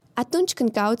Atunci când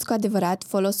cauți cu adevărat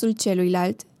folosul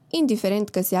celuilalt, indiferent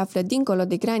că se află dincolo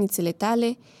de granițele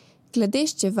tale,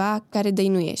 clădești ceva care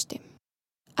dăinuiește.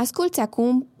 Asculți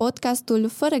acum podcastul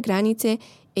Fără Granițe,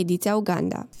 Ediția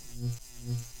Uganda.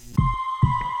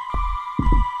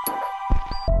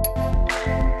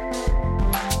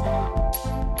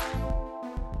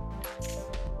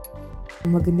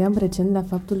 Mă gândeam recent la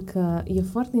faptul că e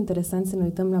foarte interesant să ne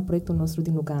uităm la proiectul nostru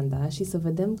din Uganda și să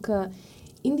vedem că,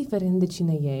 indiferent de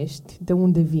cine ești, de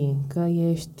unde vii, că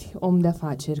ești om de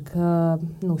afaceri, că,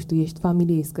 nu știu, ești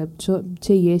familist, că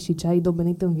ce ești și ce ai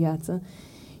dobândit în viață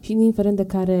și indiferent de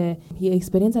care e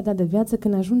experiența ta de viață,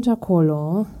 când ajungi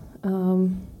acolo,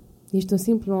 ești un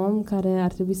simplu om care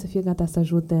ar trebui să fie gata să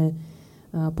ajute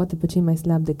poate pe cei mai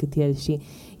slabi decât el și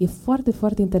e foarte,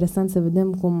 foarte interesant să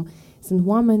vedem cum sunt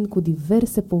oameni cu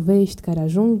diverse povești care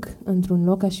ajung într-un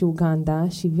loc ca și Uganda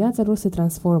și viața lor se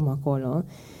transformă acolo.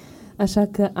 Așa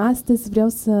că astăzi vreau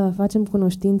să facem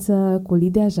cunoștință cu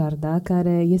Lidia Jarda,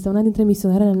 care este una dintre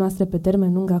misionarele noastre pe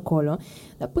termen lung acolo.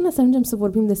 Dar până să ajungem să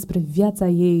vorbim despre viața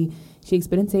ei și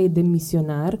experiența ei de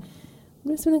misionar,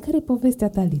 vreau să vedem care e povestea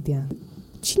ta, Lidia.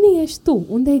 Cine ești tu?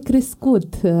 Unde ai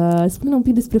crescut? Spune-ne un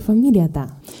pic despre familia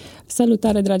ta.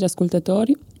 Salutare, dragi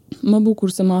ascultători! Mă bucur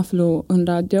să mă aflu în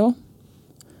radio.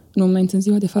 În moment, în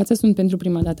ziua de față, sunt pentru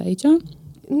prima dată aici.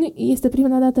 Nu, este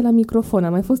prima dată la microfon,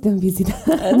 am mai fost în vizită.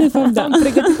 De fapt, da. Am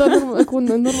pregătit-o în urmă cu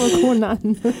un an.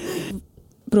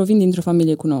 Provin dintr-o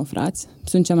familie cu 9 frați.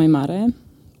 Sunt cea mai mare,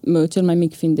 cel mai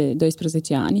mic fiind de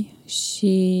 12 ani.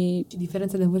 Și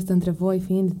diferența de vârstă între voi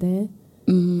fiind de...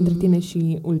 Între tine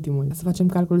și ultimul. Să facem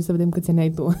calculul să vedem câți ani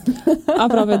ai tu.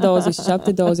 Aproape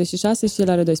 27, 26 și el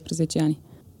are 12 ani.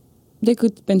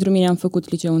 Decât pentru mine am făcut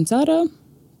liceu în țară,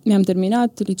 mi-am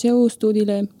terminat liceul,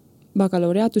 studiile,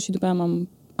 bacalaureatul și după aia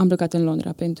am plecat în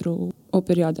Londra pentru o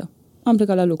perioadă. Am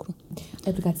plecat la lucru.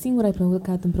 Ai plecat singur? Ai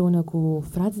plecat împreună cu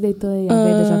frații de tăi?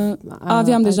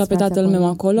 Aveam deja pe tatăl meu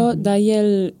acolo, dar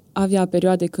el avea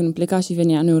perioade când pleca și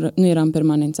venea, nu era în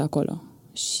permanență acolo.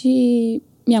 Și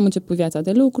mi-am început viața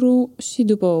de lucru și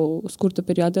după o scurtă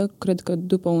perioadă, cred că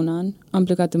după un an, am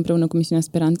plecat împreună cu Misiunea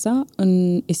Speranța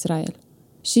în Israel.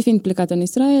 Și fiind plecat în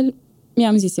Israel,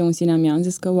 mi-am zis eu în sinea mea, am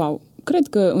zis că wow, cred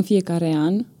că în fiecare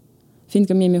an,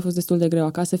 fiindcă mie mi-a fost destul de greu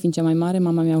acasă, fiind cea mai mare,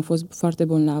 mama mea a fost foarte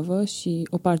bolnavă și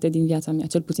o parte din viața mea,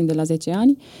 cel puțin de la 10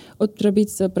 ani, o trebuit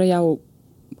să preiau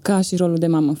ca și rolul de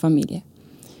mamă în familie.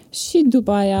 Și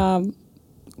după aia,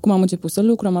 cum am început să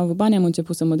lucru, am avut bani, am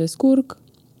început să mă descurc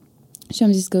și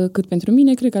am zis că cât pentru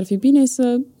mine, cred că ar fi bine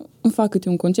să îmi fac câte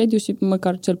un concediu și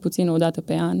măcar cel puțin o dată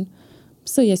pe an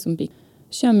să ies un pic.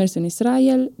 Și am mers în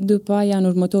Israel, după aia, în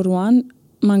următorul an,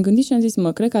 m-am gândit și am zis,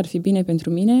 cred că ar fi bine pentru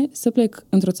mine să plec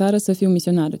într-o țară să fiu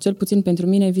misionară. Cel puțin pentru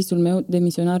mine, visul meu de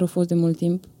misionar a fost de mult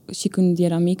timp și când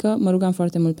eram mică, mă rugam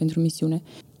foarte mult pentru misiune.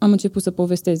 Am început să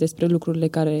povestesc despre lucrurile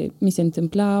care mi se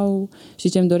întâmplau și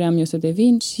ce-mi doream eu să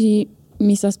devin și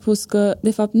mi s-a spus că,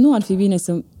 de fapt, nu ar fi bine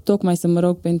tocmai să mă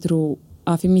rog pentru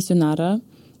a fi misionară,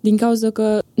 din cauza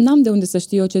că n-am de unde să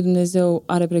știu eu ce Dumnezeu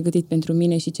are pregătit pentru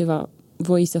mine și ce va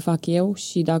voi să fac eu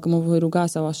și dacă mă voi ruga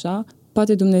sau așa,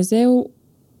 poate Dumnezeu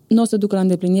nu o să ducă la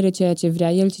îndeplinire ceea ce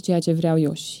vrea El, ci ceea ce vreau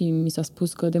eu. Și mi s-a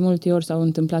spus că de multe ori s-au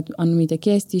întâmplat anumite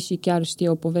chestii și chiar știe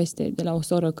o poveste de la o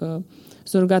soră că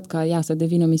s-a rugat ca ea să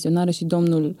devină misionară și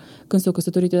Domnul, când s-a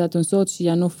căsătorit, a dat un soț și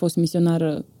ea nu a fost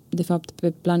misionară, de fapt,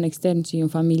 pe plan extern, ci în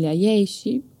familia ei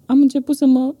și am început să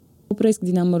mă opresc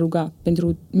din a mă ruga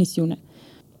pentru misiune.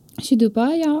 Și după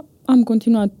aia am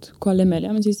continuat cu ale mele.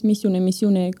 Am zis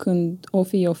misiune, când o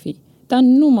fi. Dar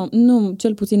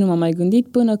cel puțin nu m-am mai gândit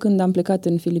până când am plecat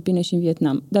în Filipine și în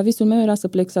Vietnam. Dar visul meu era să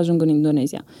plec să ajung în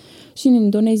Indonezia. Și în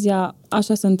Indonezia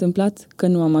așa s-a întâmplat că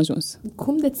nu am ajuns.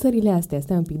 Cum de țările astea?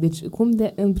 Stai un pic. Deci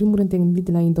în primul rând te-ai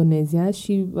gândit la Indonezia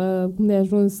și cum de-ai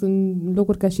ajuns în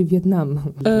locuri ca și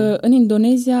Vietnam? În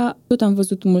Indonezia tot am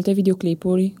văzut multe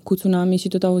videoclipuri cu tsunami și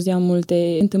tot auzeam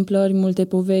multe întâmplări, multe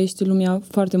povești. Lumea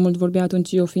foarte mult vorbea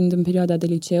atunci, eu fiind în perioada de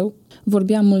liceu.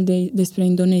 Vorbeam mult despre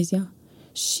Indonezia.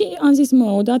 Și am zis,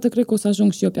 odată cred că o să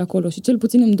ajung și eu pe acolo și cel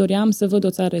puțin îmi doream să văd o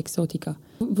țară exotică.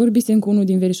 Vorbisem cu unul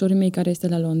din verișorii mei care este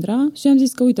la Londra și am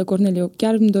zis că, uite, Corneliu,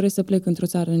 chiar îmi doresc să plec într-o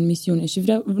țară în misiune și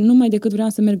numai decât vreau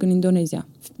să merg în Indonezia.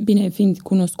 Bine, fiind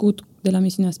cunoscut de la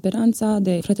Misiunea Speranța,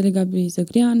 de fratele Gabi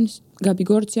Zăgrian, Gabi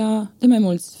Gorcea, de mai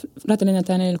mulți, fratele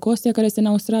Nathanael Costea, care este în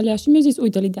Australia și mi-a zis,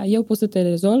 uite, Lidia, eu pot să te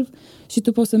rezolv și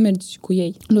tu poți să mergi cu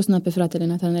ei. L-a sunat pe fratele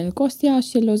Nathanael Costea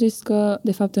și el a zis că,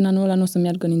 de fapt, în anul ăla nu o să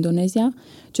meargă în Indonezia,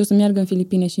 ci o să meargă în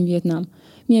Filipine și în Vietnam.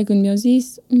 Mie când mi-au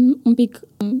zis, un pic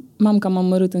m-am cam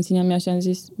amărât în sinea mea și am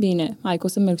zis, bine, hai că o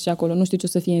să merg și acolo, nu știu ce o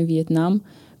să fie în Vietnam,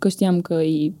 că știam că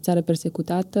e țară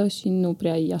persecutată și nu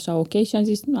prea e așa ok și am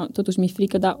zis, totuși mi-e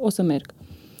frică, dar o să merg.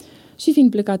 Și fiind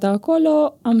plecată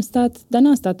acolo, am stat, dar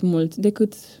n-am stat mult,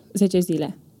 decât 10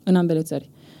 zile în ambele țări.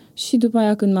 Și după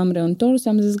aia când m-am reîntors,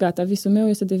 am zis, gata, visul meu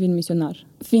e să devin misionar.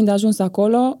 Fiind ajuns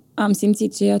acolo, am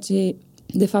simțit ceea ce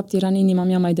de fapt era în inima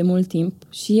mea mai de mult timp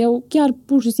și eu chiar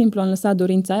pur și simplu am lăsat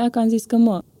dorința aia, că am zis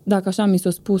că dacă așa mi s-a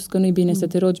spus că nu-i bine să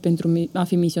te rogi pentru a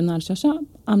fi misionar și așa,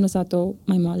 am lăsat-o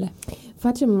mai moale.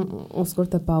 Facem o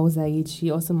scurtă pauză aici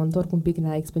și o să mă întorc un pic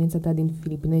la experiența ta din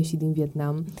Filipine și din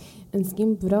Vietnam. În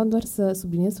schimb, vreau doar să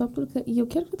subliniez faptul că eu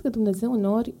chiar cred că Dumnezeu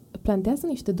uneori plantează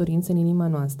niște dorințe în inima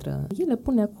noastră. El le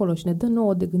pune acolo și ne dă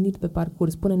nouă de gândit pe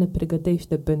parcurs, până ne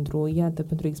pregătește pentru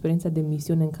experiența de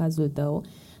misiune în cazul tău.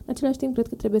 În același timp, cred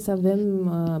că trebuie să avem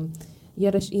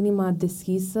iarăși inima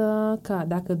deschisă, ca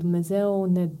dacă Dumnezeu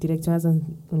ne direcționează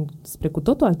spre cu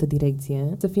tot o altă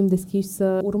direcție, să fim deschiși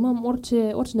să urmăm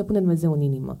orice ne pune Dumnezeu în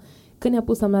inimă. Că ne-a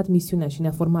pus la misiunea și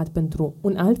ne-a format pentru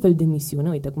un alt fel de misiune,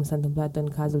 uite cum s-a întâmplat în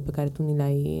cazul pe care tu ni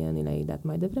l-ai dat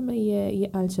mai devreme, e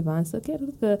altceva, însă chiar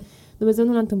cred că Dumnezeu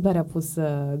nu la întâmplare a pus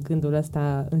gândul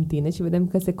ăsta în tine și vedem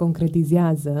că se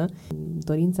concretizează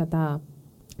dorința ta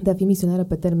de a fi misionară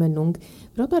pe termen lung.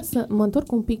 Vreau doar să mă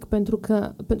întorc un pic, pentru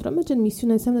că pentru a merge în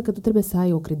misiune înseamnă că tu trebuie să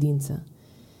ai o credință.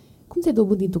 Cum ți-ai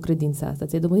dobândit tu credința asta?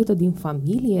 Ți-ai dobândit-o din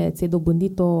familie? Ți-ai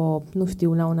dobândit-o, nu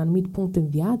știu, la un anumit punct în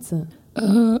viață?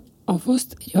 Au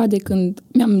fost perioade când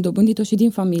mi-am dobândit-o și din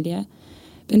familie,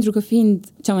 pentru că fiind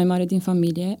cea mai mare din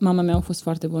familie, mama mea a fost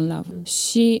foarte bolnavă.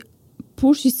 Și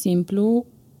pur și simplu,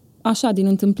 așa, din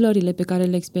întâmplările pe care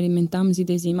le experimentam zi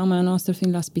de zi, mama noastră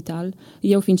fiind la spital,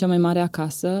 eu fiind cea mai mare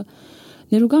acasă,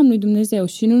 ne rugam lui Dumnezeu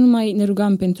și nu numai ne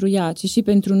rugam pentru ea, ci și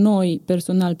pentru noi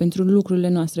personal, pentru lucrurile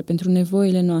noastre, pentru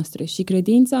nevoile noastre. Și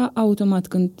credința, automat,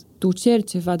 când tu ceri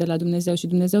ceva de la Dumnezeu și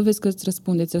Dumnezeu vezi că îți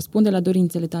răspunde la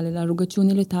dorințele tale, la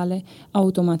rugăciunile tale,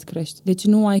 automat crești. Deci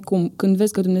nu ai cum. Când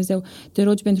vezi că Dumnezeu te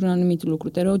rogi pentru un anumit lucru,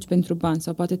 te rogi pentru bani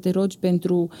sau poate te rogi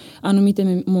pentru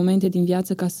anumite momente din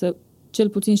viață, ca să, cel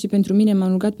puțin și pentru mine,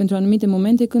 m-am rugat pentru anumite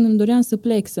momente când îmi doream să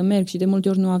plec, să merg și de multe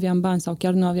ori nu aveam bani sau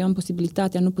chiar nu aveam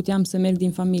posibilitatea, nu puteam să merg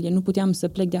din familie, nu puteam să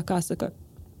plec de acasă, că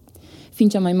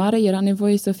fiind cea mai mare, era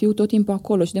nevoie să fiu tot timpul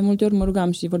acolo și de multe ori mă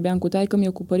rugam și vorbeam cu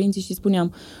taică-miu, cu părinții și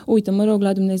spuneam, uite, mă rog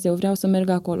la Dumnezeu, vreau să merg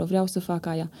acolo, vreau să fac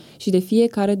aia. Și de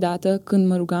fiecare dată când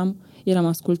mă rugam, eram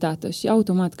ascultată și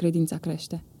automat credința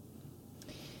crește.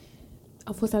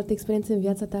 Au fost alte experiențe în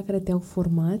viața ta care te-au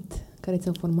format, care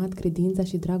ți-au format credința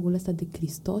și dragul ăsta de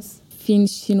Hristos? Fiind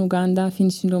și în Uganda,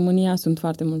 fiind și în România, sunt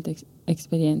foarte multe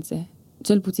experiențe.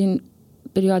 Cel puțin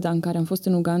perioada în care am fost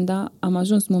în Uganda, am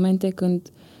ajuns momente când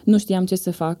nu știam ce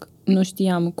să fac, nu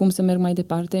știam cum să merg mai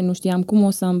departe, nu știam cum o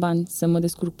să am bani să mă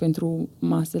descurc pentru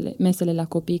mesele la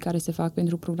copii care se fac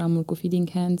pentru programul cu Feeding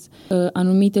Hands,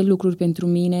 anumite lucruri pentru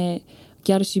mine,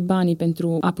 chiar și banii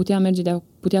pentru a putea merge, de a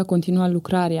putea continua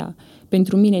lucrarea,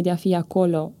 pentru mine de a fi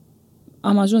acolo.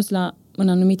 Am ajuns în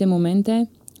anumite momente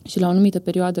și la o anumită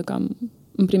perioadă, cam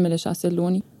în primele 6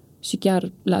 luni și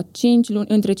chiar la 5 luni,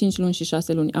 între 5 luni și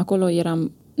 6 luni. Acolo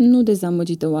eram nu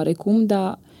dezamăgită oarecum,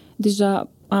 dar deja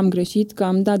am greșit, că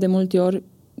am dat de multe ori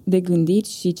de gândit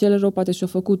și cel rău poate și-a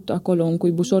făcut acolo un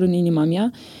cuibușor în inima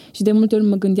mea și de multe ori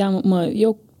mă gândeam,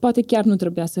 eu poate chiar nu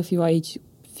trebuia să fiu aici,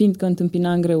 fiindcă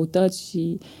întâmpinam greutăți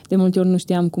și de multe ori nu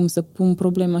știam cum să pun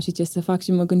problema și ce să fac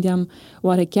și mă gândeam,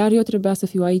 oare chiar eu trebuia să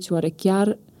fiu aici, oare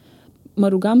chiar mă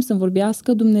rugam să-mi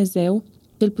vorbească Dumnezeu,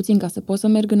 cel puțin ca să pot să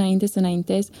merg înainte, să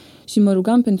înaintez și mă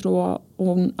rugam pentru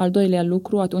un al doilea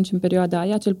lucru atunci în perioada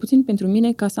aia, cel puțin pentru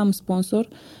mine, ca să am sponsor,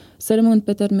 să rămân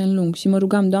pe termen lung și mă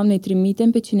rugam, Doamne,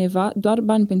 trimitem pe cineva doar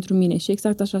bani pentru mine și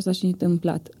exact așa s-a și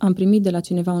întâmplat. Am primit de la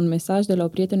cineva un mesaj de la o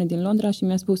prietenă din Londra și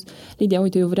mi-a spus, Lidia,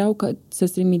 uite, eu vreau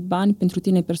să-ți trimit bani pentru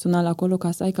tine personal acolo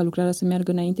ca să ai ca lucrarea să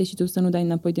meargă înainte și tu să nu dai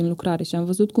înapoi din lucrare și am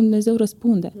văzut cum Dumnezeu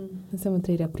răspunde. Înseamnă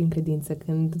trăirea prin credință,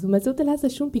 când Dumnezeu te lasă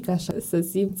și un pic așa, să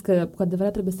simți că cu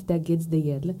adevărat trebuie să te agheți de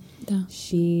El. Da.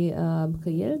 Și că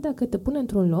El, dacă te pune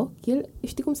într-un loc, El,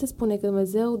 știi cum se spune, că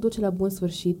Dumnezeu duce la bun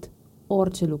sfârșit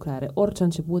orice lucrare, orice a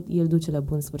început, El duce la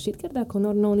bun sfârșit, chiar dacă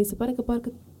unor nouă ni se pare că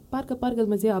parcă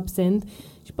Dumnezeu e absent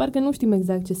și parcă nu știm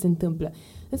exact ce se întâmplă.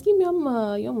 În schimb,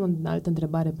 eu am o altă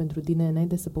întrebare pentru tine,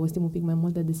 înainte să povestim un pic mai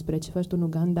multe despre ce faci tu în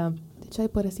Uganda. De ce ai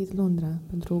părăsit Londra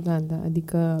pentru Uganda?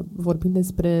 Adică, vorbind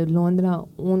despre Londra,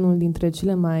 unul dintre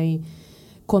cele mai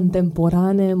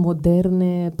contemporane,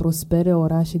 moderne, prospere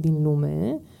orașe din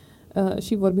lume,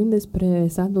 Și vorbim despre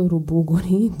satul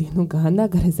Rubuguri din Uganda,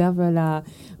 care se află la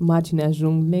marginea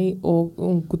junglei,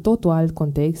 un cu totul alt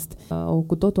context, o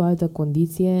cu totul altă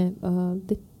condiție.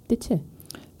 De ce?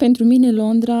 Pentru mine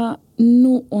Londra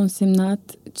nu a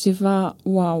însemnat ceva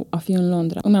wow a fi în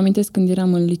Londra. Îmi amintesc când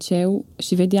eram în liceu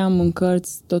și vedeam în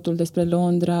cărți totul despre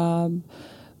Londra,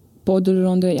 podul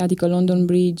Londrei, adică London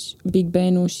Bridge, Big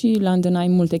Ben-ul și London Eye,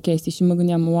 multe chestii și mă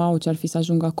gândeam, wow, ce-ar fi să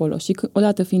ajung acolo. Și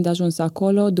odată fiind ajuns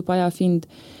acolo, după aia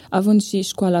având și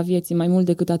școala vieții, mai mult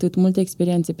decât atât, multe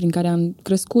experiențe prin care am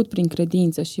crescut prin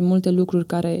credință și multe lucruri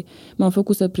care m-au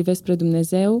făcut să privesc spre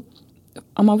Dumnezeu,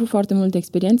 am avut foarte multe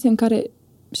experiențe în care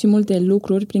și multe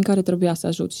lucruri prin care trebuia să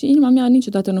ajut. Și inima mea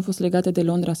niciodată nu a fost legată de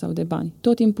Londra sau de bani.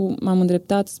 Tot timpul m-am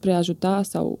îndreptat spre a ajuta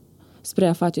sau spre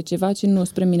a face ceva, ci nu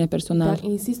spre mine personal.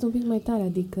 Dar insist un pic mai tare,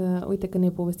 adică, uite că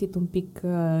ne-ai povestit un pic,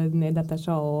 ne-ai dat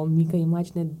așa o mică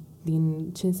imagine din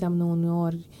ce înseamnă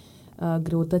uneori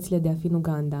greutățile de a fi în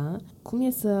Uganda. Cum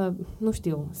e să, nu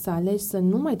știu, să alegi să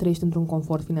nu mai trăiești într-un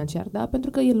confort financiar, da?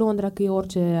 Pentru că e Londra, că e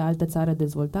orice altă țară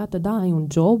dezvoltată, da, ai un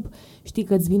job, știi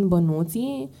că îți vin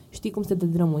bănuții, știi cum să te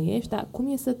drămuiești, dar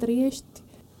cum e să trăiești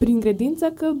prin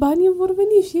credința că banii vor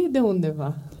veni și ei de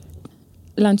undeva?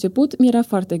 La început mi-era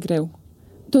foarte greu.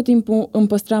 Tot timpul îmi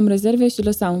păstram rezerve și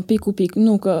lăsam pic cu pic.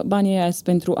 Nu că banii ăia sunt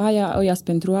pentru aia, ăia sunt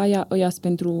pentru aia, ăia sunt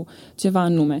pentru ceva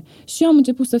anume. Și eu am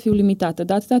început să fiu limitată.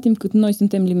 Dar atâta timp cât noi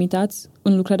suntem limitați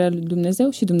în lucrarea lui Dumnezeu,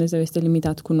 și Dumnezeu este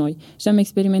limitat cu noi. Și am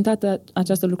experimentat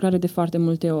această lucrare de foarte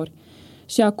multe ori.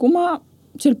 Și acum,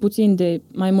 cel puțin de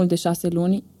mai mult de 6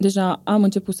 luni, deja am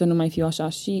început să nu mai fiu așa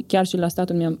și chiar și la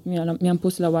statul mi-am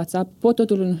pus la WhatsApp, pot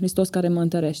totul în Hristos care mă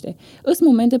întărește. Îs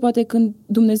momente poate când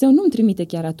Dumnezeu nu îmi trimite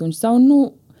chiar atunci sau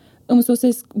nu îmi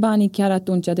sosesc banii chiar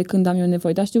atunci de când am eu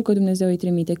nevoie, dar știu că Dumnezeu îi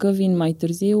trimite, că vin mai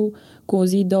târziu, cu o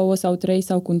zi, 2 sau 3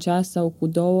 sau cu un ceas sau cu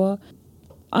 2.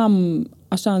 Am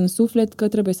așa în suflet că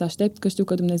trebuie să aștept, că știu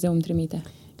că Dumnezeu îmi trimite.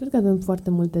 Cred că avem foarte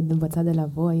multe de învățat de la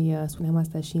voi. Spuneam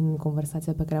asta și în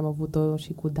conversația pe care am avut-o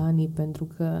și cu Dani, pentru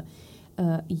că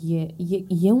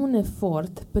e un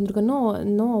efort, pentru că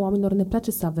nouă oamenilor ne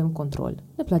place să avem control.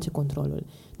 Ne place controlul.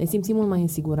 Ne simțim mult mai în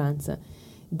siguranță.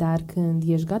 Dar când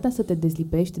ești gata să te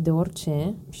dezlipești de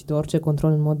orice și de orice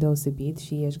control în mod deosebit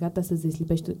și ești gata să-ți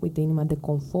dezlipești, uite, inima de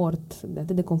confort, de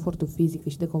atât de confortul fizic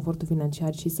și de confortul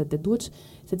financiar și să te duci,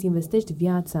 să-ți investești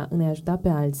viața în a ajuta pe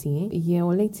alții, e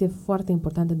o lecție foarte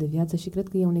importantă de viață și cred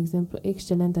că e un exemplu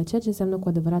excelent a ceea ce înseamnă cu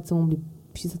adevărat să umbli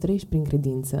și să trăiești prin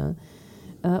credință.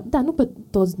 Da, nu pe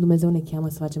toți Dumnezeu ne cheamă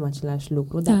să facem același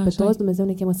lucru, dar pe toți Dumnezeu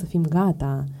ne cheamă să fim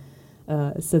gata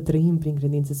să trăim prin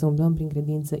credință, să umblăm prin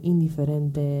credință,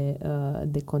 indiferent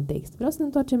de context. Vreau să ne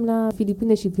întoarcem la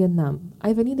Filipine și Vietnam.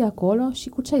 Ai venit de acolo și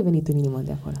cu ce ai venit în inimă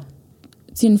de acolo?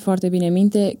 Țin foarte bine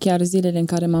minte chiar zilele în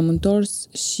care m-am întors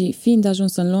și fiind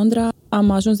ajuns în Londra, am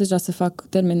ajuns deja să fac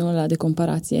termenul ăla de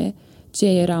comparație, ce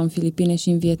era în Filipine și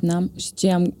în Vietnam și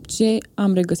ce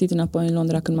am regăsit înapoi în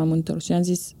Londra când m-am întors. Și am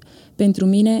zis, pentru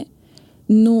mine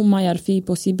nu mai ar fi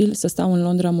posibil să stau în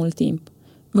Londra mult timp.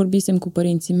 Vorbisem cu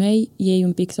părinții mei, ei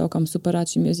un pic s-au cam supărat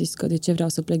și mi-au zis că de ce vreau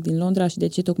să plec din Londra și de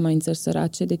ce tocmai în țări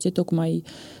sărace, de ce tocmai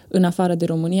în afară de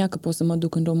România, că pot să mă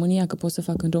duc în România, că pot să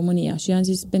fac în România. Și am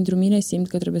zis, pentru mine simt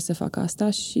că trebuie să fac asta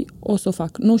și o să o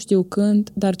fac. Nu știu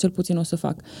când, dar cel puțin o să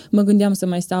fac. Mă gândeam să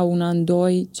mai stau 1 an,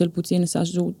 2, cel puțin să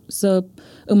ajut, să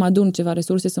îmi adun ceva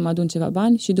resurse, să mă adun ceva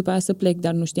bani și după aia să plec,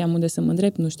 dar nu știam unde să mă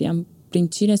îndrept, nu știam prin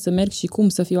cine să merg și cum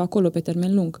să fiu acolo pe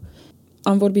termen lung.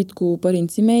 Am vorbit cu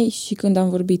părinții mei și când am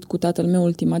vorbit cu tatăl meu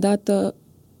ultima dată,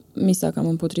 mi s-a cam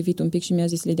împotrivit un pic și mi-a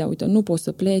zis, Lidia, uite, nu poți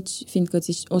să pleci, fiindcă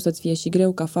o să-ți fie și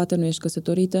greu, ca fată, nu ești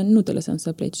căsătorită, nu te lăsăm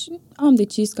să pleci. Am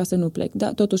decis ca să nu plec,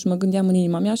 dar totuși mă gândeam în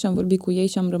inima mea și am vorbit cu ei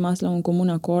și am rămas la un comun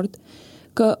acord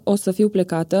că o să fiu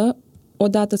plecată o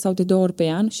dată sau de 2 ori pe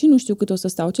an și nu știu cât o să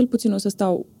stau, cel puțin o să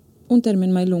stau un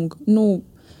termen mai lung, nu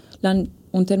la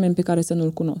un termen pe care să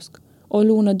nu-l cunosc. 1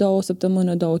 lună, 2, o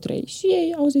săptămână, 2, 3. Și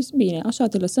ei au zis, bine, așa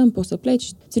te lăsăm, poți să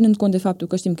pleci, ținând cont de faptul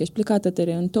că știm că ești plecată, te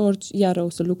reîntorci, iar o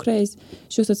să lucrezi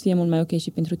și o să-ți fie mult mai ok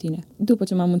și pentru tine. După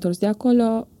ce m-am întors de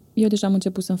acolo, eu deja am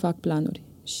început să-mi fac planuri.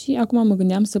 Și acum mă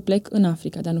gândeam să plec în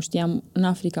Africa, dar nu știam în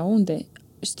Africa unde.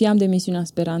 Știam de misiunea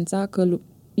Speranța, că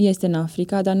este în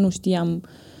Africa, dar nu știam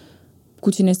cu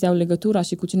cine să iau legătura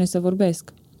și cu cine să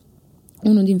vorbesc.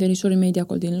 Unul din verișorii mei de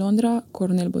acolo din Londra,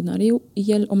 Cornel Bodnariu,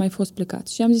 el a mai fost plecat.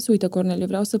 Și am zis, uite, Cornel, eu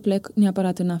vreau să plec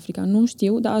neapărat în Africa. Nu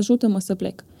știu, dar ajută-mă să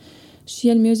plec. Și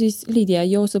el mi-a zis, Lidia,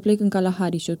 eu o să plec în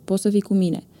Kalahari și poți să vii cu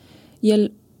mine.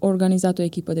 El a organizat o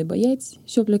echipă de băieți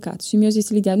și a plecat. Și mi-a zis,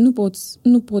 Lidia,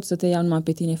 nu pot să te iau numai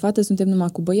pe tine, fată, suntem numai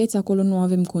cu băieți, acolo nu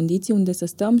avem condiții unde să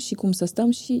stăm și cum să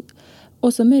stăm și o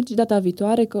să mergi data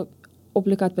viitoare, că au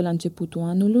plecat pe la începutul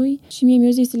anului și mie mi-a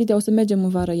zis, Lidia, o să mergem în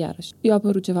vară iarăși. Eu au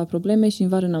apărut ceva probleme și în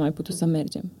vară n-am mai putut să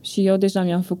mergem. Și eu deja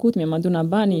mi-am adunat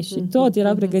banii și tot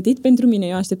era pregătit pentru mine.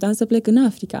 Eu așteptam să plec în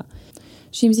Africa.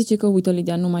 Și îmi zice că, uite,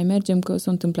 Lidia, nu mai mergem, că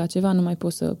s-a întâmplat ceva, nu mai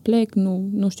pot să plec,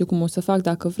 nu știu cum o să fac,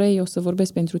 dacă vrei, o să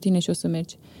vorbesc pentru tine și o să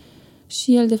mergi.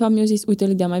 Și el, de fapt, mi-a zis, uite,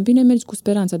 Lidia, mai bine mergi cu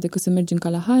speranța decât să mergi în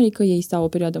Kalahari, că ei stau o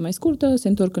perioadă mai scurtă, se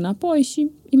întorc înapoi și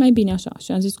e mai bine așa.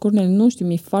 Și am zis, Cornel, nu știu,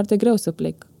 mi-e foarte greu să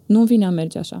plec. Nu vine a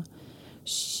merge așa.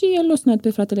 Și el l-a sunat pe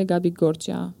fratele Gabi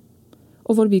Gorcea.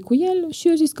 O vorbi cu el și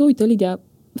eu zis că, uite, Lidia,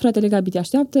 fratele Gabi te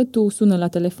așteaptă, tu sună la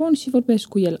telefon și vorbești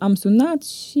cu el. Am sunat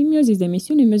și mi-a zis de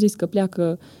misiune, mi-a zis că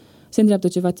pleacă, se îndreaptă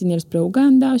ceva tineri spre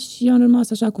Uganda și eu am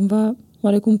rămas așa cumva,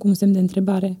 oarecum cu un semn de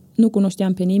întrebare. Nu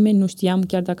cunoșteam pe nimeni, nu știam,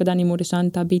 chiar dacă Dani Mureșan,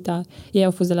 Tabita, ei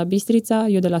au fost de la Bistrița,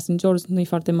 eu de la St. George, nu-i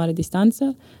foarte mare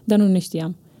distanță, dar nu ne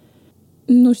știam.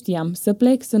 Nu știam, să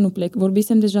plec, să nu plec.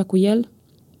 Vorbisem deja cu el,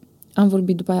 am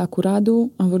vorbit după aia cu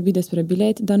Radu, am vorbit despre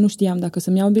bilet, dar nu știam dacă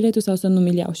să-mi iau biletul sau să nu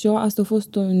mi-l iau. Și eu, asta a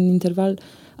fost un interval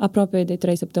aproape de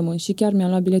 3 săptămâni și chiar mi-am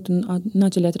luat biletul în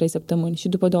acele 3 săptămâni și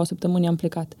după 2 săptămâni am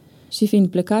plecat. Și fiind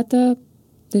plecată,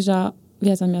 deja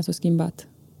viața mea s-a schimbat.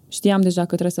 Știam deja că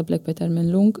trebuie să plec pe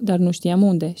termen lung, dar nu știam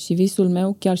unde. Și visul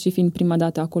meu, chiar și fiind prima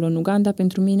dată acolo în Uganda,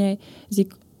 pentru mine,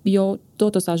 zic, eu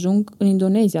tot o să ajung în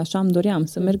Indonezia, așa îmi doream,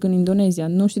 să merg în Indonezia.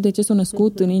 Nu știu de ce s-a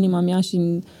născut în inima mea și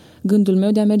în gândul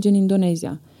meu de a merge în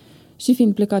Indonezia. Și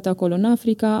fiind plecată acolo în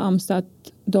Africa, am stat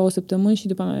 2 săptămâni și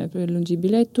după mi-am prelungit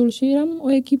biletul și eram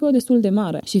o echipă destul de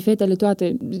mare. Și fetele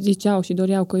toate ziceau și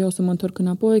doreau că eu să mă întorc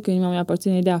înapoi, că inima mea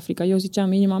aparține de Africa. Eu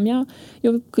ziceam, inima mea,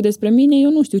 cât despre mine,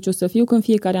 eu nu știu ce o să fiu, că în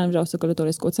fiecare an vreau să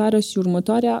călătoresc o țară și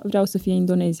următoarea vreau să fie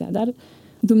Indonezia. Dar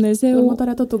Dumnezeu...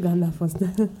 Următoarea tot Uganda a fost.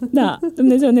 Da,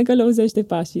 Dumnezeu ne călăuzește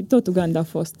pașii. Tot Uganda a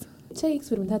fost. Ce ai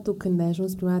experimentat tu când ai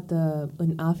ajuns prima dată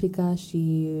în Africa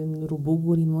și în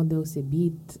rubuguri în mod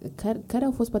deosebit? Care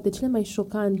au fost poate cele mai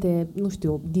șocante, nu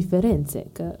știu, diferențe?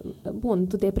 Că, bun,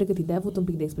 tu te-ai pregătit, ai avut un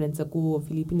pic de experiență cu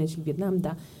Filipine și Vietnam,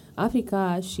 dar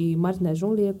Africa și marginea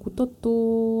junglei e cu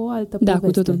totul altă poveste. Da,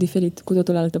 cu totul diferit, cu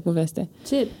totul altă poveste.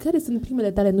 Care sunt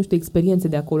primele tale, nu știu, experiențe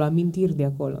de acolo, amintiri de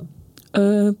acolo?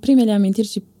 Primele amintiri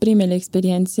și primele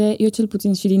experiențe, eu cel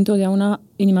puțin și dintotdeauna,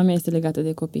 inima mea este legată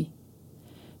de copii.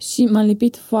 Și m-am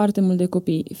lipit foarte mult de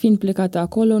copii. Fiind plecată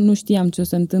acolo, nu știam ce o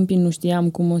să întâmple, nu știam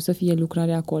cum o să fie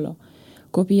lucrarea acolo.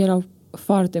 Copiii erau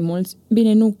foarte mulți,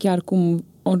 bine, nu chiar cum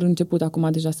au început acum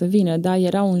deja să vină, dar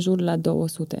erau în jur la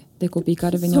 200 de copii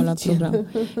care veneau la program.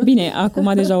 Bine,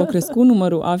 acum deja au crescut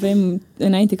numărul. Avem,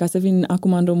 înainte ca să vin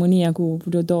acum în România cu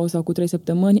vreo 2 sau cu 3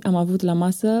 săptămâni, am avut la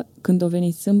masă, când au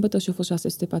venit sâmbătă, și au fost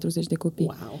 640 de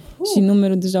copii. Wow. Și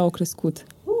numărul deja au crescut.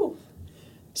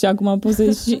 Și acum pot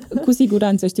să și cu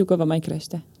siguranță știu că va mai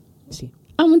crește. Și?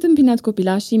 Am întâmpinat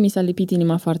copilașii, mi s-a lipit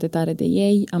inima foarte tare de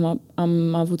ei,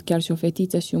 am avut chiar și o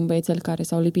fetiță și un băiețel care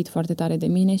s-au lipit foarte tare de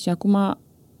mine și acum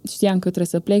știam că trebuie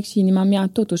să plec și inima mea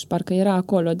totuși parcă era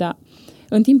acolo, dar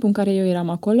în timpul în care eu eram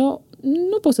acolo,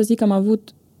 nu pot să zic că am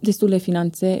avut destule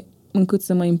finanțe încât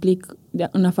să mă implic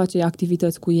în a face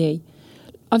activități cu ei.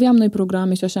 Aveam noi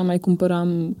programe și așa mai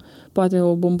cumpăram poate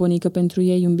o bombonică pentru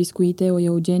ei, un biscuite, o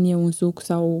eugenie, un suc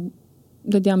sau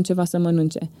dădeam ceva să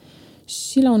mănânce.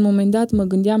 Și la un moment dat mă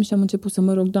gândeam și am început să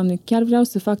mă rog, Doamne, chiar vreau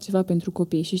să fac ceva pentru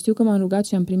copii. Și știu că m-am rugat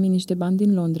și am primit niște bani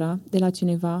din Londra, de la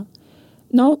cineva.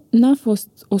 N-a fost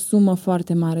o sumă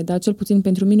foarte mare, dar cel puțin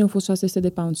pentru mine au fost 600 de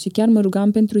pounds. Și chiar mă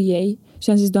rugam pentru ei și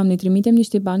am zis, Doamne, trimitem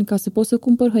niște bani ca să pot să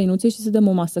cumpăr hăinuțe și să dăm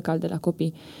o masă caldă la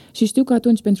copii. Și știu că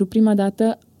atunci, pentru prima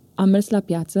dată, am mers la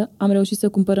piață, am reușit să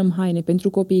cumpărăm haine pentru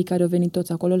copiii care au venit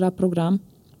toți acolo la program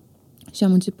și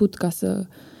am început ca să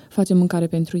facem mâncare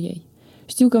pentru ei.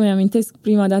 Știu că mi-amintesc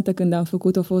prima dată când am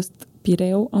făcut, a fost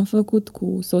pireu, am făcut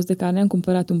cu sos de carne, am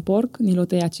cumpărat un porc, ni l-o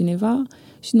tăia cineva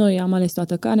și noi am ales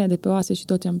toată carnea de pe oase și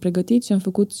tot ce am pregătit și am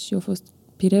făcut și a fost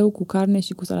pireu cu carne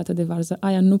și cu salată de varză.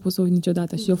 Aia nu pot să o uit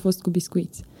niciodată și a fost cu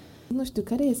biscuiți. Nu știu,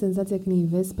 care e senzația când îi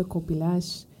vezi pe copilași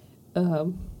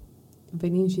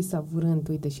venind și savurând,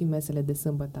 uite, și mesele de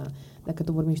sâmbătă, dacă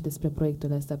tu vorbești despre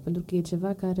proiectul ăsta, pentru că e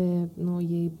ceva care,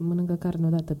 ei mănâncă carne o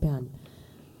dată pe an,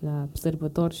 la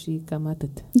sărbători și cam atât.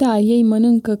 Da, ei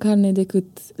mănâncă carne decât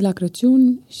la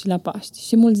Crăciun și la Paști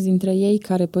și mulți dintre ei,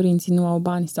 care părinții nu au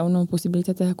bani sau nu au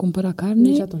posibilitatea de a cumpăra carne,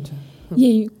 nici atunci.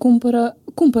 Ei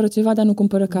cumpără ceva, dar nu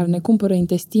cumpără carne, cumpără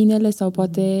intestinele sau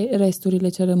poate resturile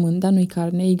ce rămân, dar nu-i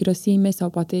carne, ei grăsime sau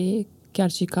poate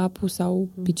chiar și capul sau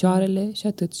picioarele și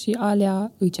atât. Și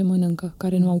alea îi ce mănâncă,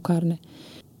 care nu au carne.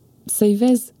 Să-i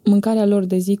vezi mâncarea lor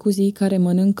de zi cu zi, care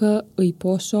mănâncă îi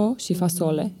poșo și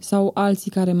fasole. Sau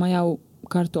alții care mai au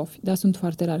cartofi, dar sunt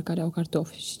foarte rari care au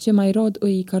cartofi. Și ce mai rod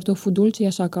îi cartoful dulce,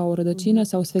 așa ca o rădăcină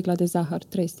sau sfecla de zahăr,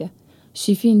 trestie.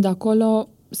 Și fiind acolo,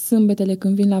 sâmbetele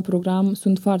când vin la program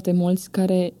sunt foarte mulți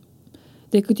care,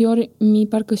 de câte ori mi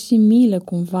parcă și milă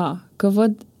cumva, că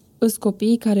văd îs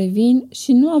copii care vin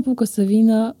și nu apucă să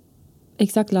vină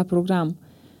exact la program.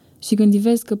 Și când îi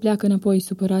vezi că pleacă înapoi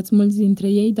supărați mulți dintre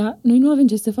ei, dar noi nu avem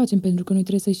ce să facem pentru că noi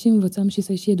trebuie să-i și învățăm și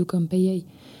să-i și educăm pe ei.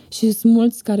 Și sunt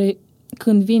mulți care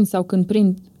când vin sau când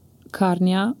prind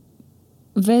carnea,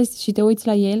 vezi și te uiți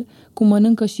la el cum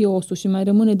mănâncă și osul și mai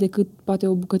rămâne decât poate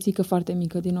o bucățică foarte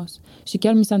mică din os. Și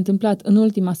chiar mi s-a întâmplat în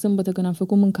ultima sâmbătă când am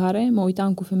făcut mâncare, mă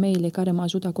uitam cu femeile care mă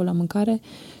ajută acolo la mâncare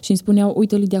și îmi spuneau,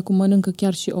 uite Lidia cum mănâncă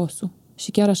chiar și osul.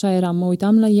 Și chiar așa era, mă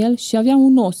uitam la el și avea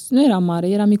un os, nu era mare,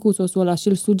 era micuț osul ăla și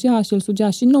îl sugea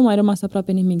și nu mai rămas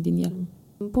aproape nimic din el.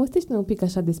 Povestește-ne un pic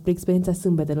așa despre experiența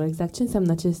sâmbetelor, exact ce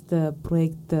înseamnă acest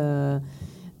proiect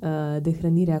de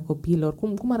hrănire a copiilor,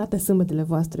 cum arată sâmbetele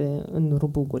voastre în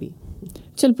Rubugurii?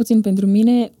 Cel puțin pentru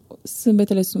mine,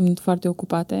 sâmbetele sunt foarte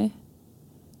ocupate.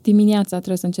 Dimineața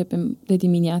trebuie să începem de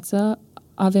dimineață,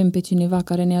 avem pe cineva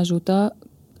care ne ajută.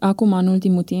 Acum, în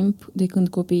ultimul timp, de când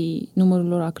copiii, numărul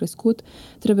lor a crescut,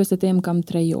 trebuie să tăiem cam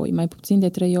 3 oi. Mai puțin de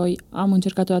 3 oi. Am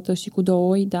încercat o dată și cu 2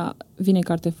 oi, dar vine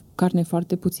carne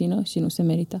foarte puțină și nu se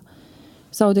merită.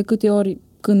 Sau de câte ori,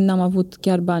 când n-am avut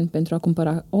chiar bani pentru a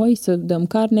cumpăra oi, să dăm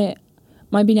carne,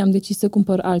 mai bine am decis să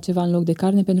cumpăr altceva în loc de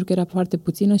carne, pentru că era foarte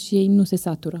puțină și ei nu se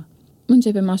satură.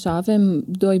 Începem așa, avem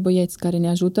 2 băieți care ne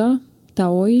ajută,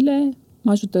 tau oile,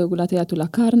 mă ajută la tăiatul la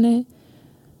carne,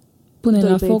 punem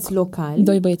la foc. Locali.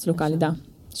 2 băieți locali, așa. da.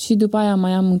 Și după aia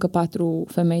mai am încă 4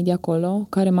 femei de acolo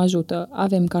care mă ajută.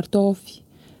 Avem cartofi,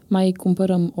 mai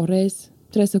cumpărăm orez,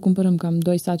 trebuie să cumpărăm cam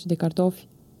 2 saci de cartofi,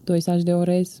 2 saci de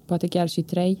orez, poate chiar și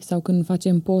 3, sau când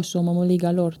facem poșo,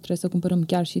 mămăliga lor, trebuie să cumpărăm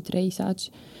chiar și 3 saci.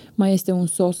 Mai este un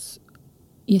sos,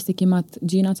 este chemat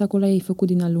ginaț, acolo e făcut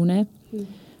din alune.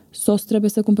 Sos trebuie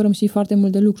să cumpărăm și foarte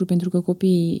mult de lucru, pentru că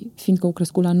copiii, fiindcă au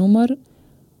crescut la număr,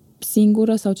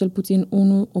 singură sau cel puțin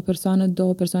o persoană,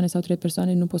 2 persoane sau 3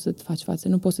 persoane, nu poți să te faci față,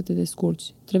 nu poți să te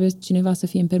descurci. Trebuie cineva să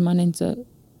fie în permanență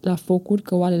la focuri,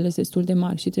 că oalele sunt destul de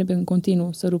mari și trebuie în continuu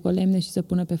să rupă lemne și să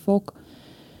pună pe foc.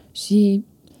 Și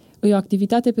e o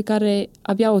activitate pe care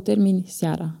abia o termin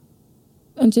seara.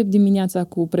 Încep dimineața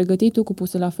cu pregătitul, cu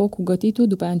pusă la foc, cu gătitul,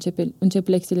 după aia încep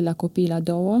lecțiile la copii la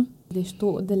 2. Deci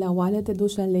tu de la oale te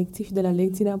duci la lecții și de la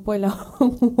lecții înapoi la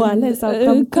oale? Sau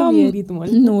cum e ritmul?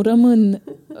 Nu, rămân.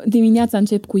 Dimineața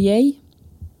încep cu ei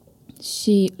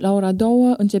și la ora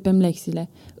 2 începem lecțiile.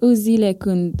 Îs zile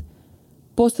când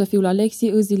pot să fiu la lecții,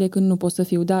 îs zile când nu pot să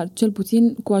fiu, dar cel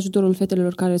puțin cu ajutorul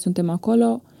fetelor care suntem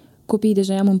acolo, copiii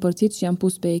deja i-am împărțit și i-am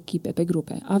pus pe echipe, pe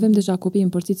grupe. Avem deja copii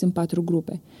împărțiți în 4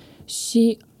 grupe.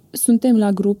 Și suntem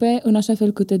la grupe, în așa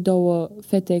fel câte 2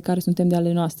 fete care suntem de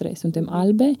ale noastre, suntem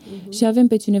albe și avem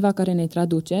pe cineva care ne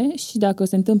traduce și dacă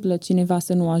se întâmplă cineva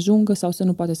să nu ajungă sau să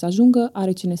nu poate să ajungă,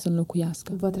 are cine să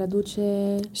înlocuiască. Vă traduce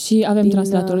și avem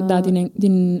translatori, da,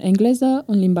 din engleză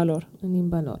în limba lor. În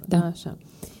limba lor, da. Așa.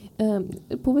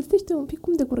 Povestește un pic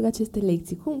cum decurg aceste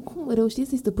lecții, cum reușiți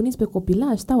să-i stăpâniți pe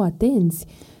copilași, stau atenți,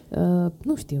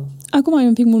 nu știu. Acum e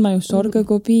un pic mult mai ușor, că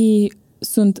copiii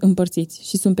sunt împărțiți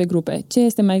și sunt pe grupe. Ce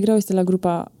este mai greu este la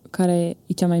grupa care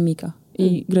e cea mai mică,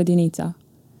 e grădinița.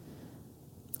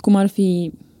 Cum ar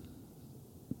fi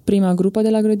prima grupă de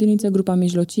la grădiniță, grupa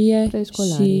mijlocie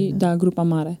și grupa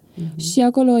mare. Și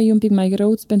acolo e un pic mai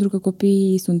greu pentru că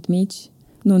copiii sunt mici,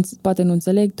 poate nu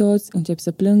înțeleg toți, încep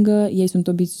să plângă, ei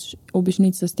sunt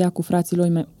obișnuiți să stea cu frații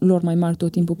lor mai mari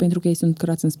tot timpul pentru că ei sunt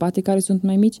cărați în spate care sunt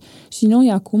mai mici și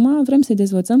noi acum vrem să-i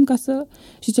dezvățăm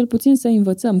și cel puțin să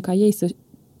învățăm ca ei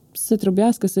să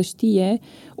trebuiască să știe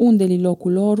unde-i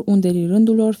locul lor, unde-i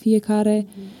rândul lor fiecare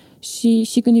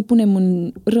și când îi punem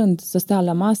în rând să stea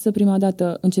la masă, prima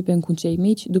dată începem cu cei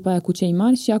mici, după aia cu cei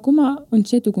mari și acum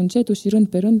încetul cu încetul și rând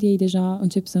pe rând ei deja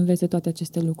încep să învețe toate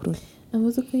aceste lucruri. Am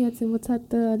văzut că i-ați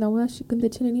învățat la una și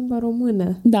cântecele în limba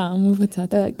română. Da, am învățat.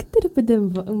 Cât de repede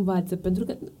învață? Pentru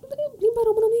că limba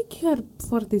română nu e chiar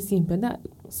foarte simplă, dar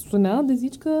sună de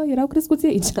zici că erau crescuți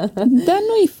aici. Dar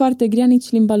nu e foarte grea nici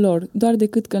limba lor, doar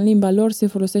decât că în limba lor se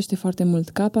folosește foarte mult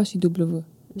K și W.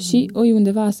 Și e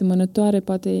undeva asemănătoare,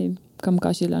 poate cam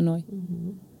ca și la noi.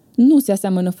 Nu se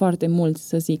aseamănă foarte mult,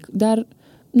 să zic, dar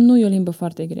nu e o limbă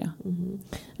foarte grea.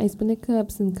 Ai spune că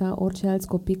sunt ca orice alți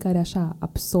copii care așa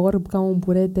absorb ca un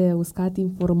burete uscat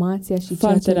informația și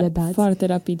ceea ce le dați? Foarte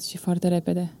rapid și foarte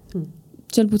repede.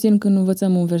 Cel puțin când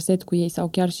învățăm un verset cu ei sau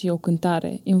chiar și o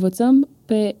cântare, învățăm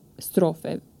pe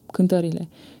strofe, cântările.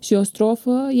 Și o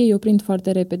strofă ei o prind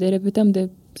foarte repede. Repetăm de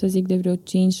vreo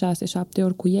 5, 6, 7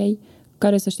 ori cu ei.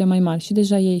 care să știa mai mari și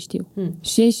deja ei știu.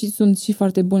 Și ei sunt și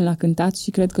foarte buni la cântat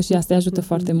și cred că și asta îi ajută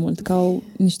foarte mult, că au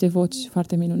niște voci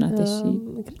foarte minunate.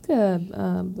 Cred că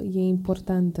e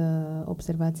importantă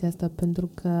observația asta pentru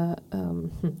că,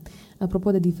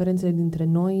 apropo de diferențele dintre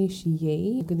noi și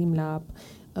ei, gândim la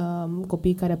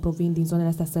copiii care provin din zonele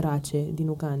astea sărace din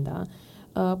Uganda,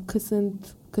 că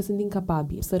sunt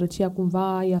incapabili. Sărăcia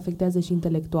cumva îi afectează și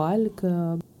intelectual,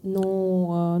 că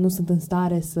nu sunt în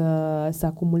stare să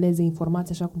acumuleze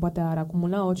informații așa cum poate ar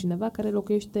acumula cineva care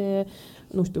locuiește,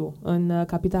 nu știu, în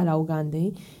capitala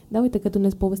Ugandei. Dar uite că tu ne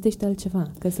povestești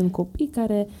altceva, că sunt copii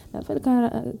care, la fel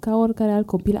ca oricare alt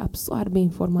copil, absorbe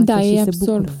informația și se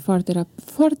bucură.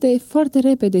 Foarte, foarte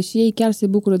repede și ei chiar se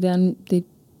bucură de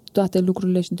toate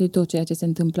lucrurile și de tot ceea ce se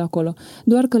întâmplă acolo.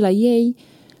 Doar că la ei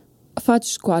faci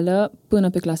școală până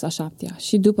pe clasa 7-a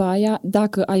și după aia,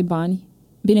 dacă ai bani,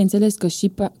 bineînțeles că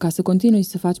și ca să continui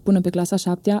să faci până pe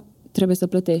clasa 7-a, trebuie să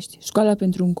plătești. Școala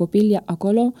pentru un copil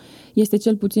acolo este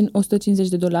cel puțin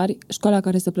 $150, școala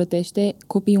care se plătește,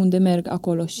 copiii unde merg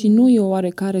acolo. Și nu e o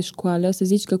oarecare școală să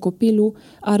zici că copilul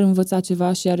ar învăța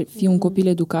ceva și ar fi un copil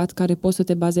educat care poți să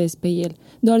te bazezi pe el.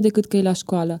 Doar decât că e la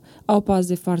școală. Au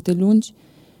paze foarte lungi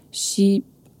și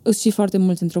și foarte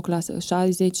mulți într-o clasă, 60-70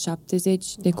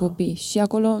 de copii. Și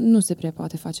acolo nu se prea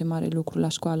poate face mare lucru la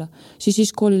școală. Și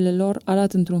școlile lor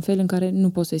arată într-un fel în care nu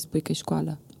poți să-i spui că e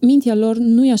școală. Mintea lor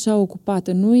nu e așa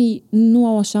ocupată, nu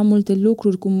au așa multe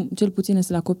lucruri cum cel puțin sunt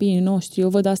la copiii noștri. Eu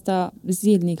văd asta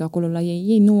zilnic acolo la ei.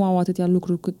 Ei nu au atâtea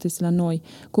lucruri cât sunt la noi.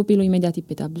 Copilul imediat e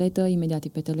pe tabletă, imediat e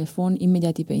pe telefon,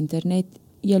 imediat e pe internet.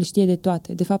 El știe de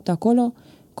toate. De fapt, acolo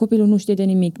copilul nu știe de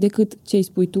nimic. Decât ce îi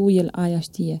spui tu, el aia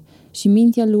știe. Și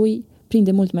mintea lui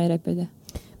prinde mult mai repede.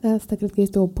 Asta cred că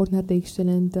este o oportunitate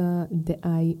excelentă de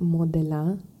a-i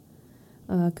modela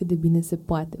cât de bine se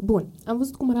poate. Bun, am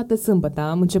văzut cum arată sâmbătă,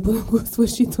 am început cu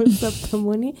sfârșitul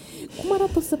săptămânii. Cum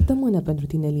arată o săptămână pentru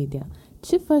tine, Lidia?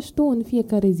 Ce faci tu în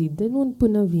fiecare zi, de luni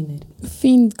până vineri?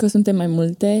 Fiind că suntem mai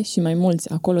multe și mai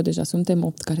mulți, acolo deja suntem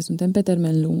 8 care suntem pe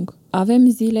termen lung, avem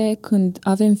zile când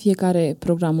avem fiecare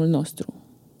programul nostru.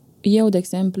 Eu, de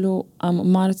exemplu, am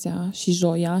marțea și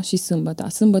joia și sâmbăta.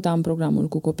 Sâmbătă am programul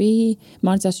cu copiii,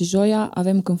 marțea și joia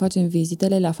avem când facem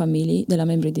vizitele la familii de la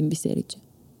membrii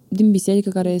din biserică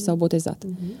care s-au botezat.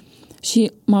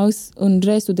 Și în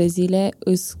restul de zile,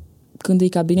 când e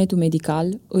cabinetul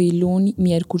medical, îi luni,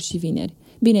 miercuri și vineri.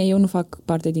 Bine, eu nu fac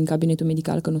parte din cabinetul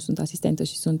medical, că nu sunt asistentă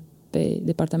și sunt pe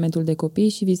departamentul de copii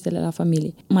și vizitele la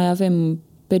familii. Mai avem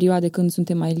perioade când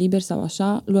suntem mai liberi sau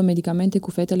așa, luăm medicamente cu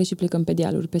fetele și plecăm pe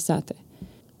dealuri, pe sate.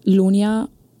 Lunia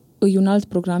e un alt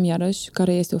program iarăși,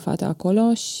 care este o fată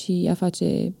acolo și ea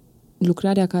face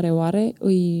lucrarea care o are,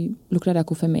 e lucrarea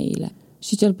cu femeile.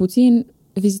 Și cel puțin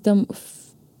vizităm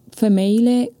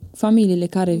familiile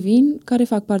care vin, care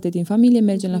fac parte din familie,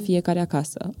 mergem la fiecare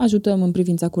acasă. Ajutăm în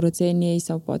privința curățeniei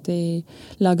sau poate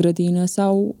la grădină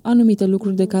sau anumite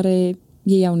lucruri de care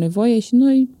ei au nevoie și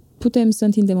noi putem să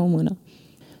întindem o mână.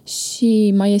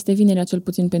 Și mai este vinerea, cel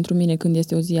puțin pentru mine, când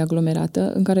este o zi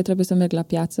aglomerată, în care trebuie să merg la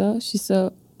piață și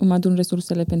să îmi adun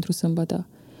resursele pentru sâmbătă.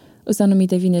 Sunt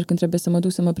anumite vineri când trebuie să mă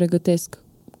duc să mă pregătesc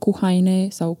cu haine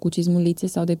sau cu cizmulițe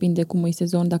sau depinde cum e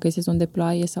sezon, dacă e sezon de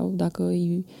ploaie sau dacă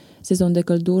e sezon de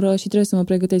căldură și trebuie să mă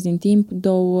pregătesc din timp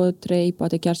 2, 3,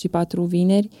 poate chiar și 4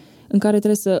 vineri în care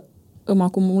trebuie să îmi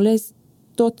acumulez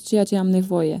tot ceea ce am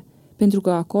nevoie. Pentru că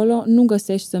acolo nu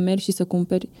găsești să mergi și să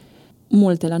cumperi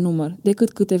multe la număr,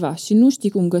 decât câteva și nu știi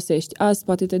cum găsești. Azi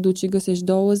poate te duci și găsești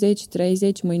 20,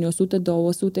 30, mâine 100,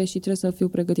 200 și trebuie să fiu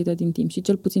pregătită din timp. Și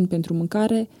cel puțin pentru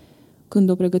mâncare, când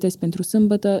o pregătesc pentru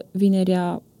sâmbătă,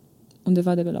 vinerea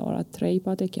undeva de la ora 3,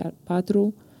 poate chiar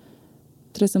 4,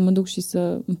 trebuie să mă duc și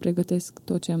să îmi pregătesc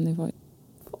tot ce am nevoie.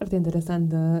 Foarte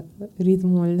interesant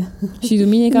ritmul. Și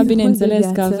duminica, bineînțeles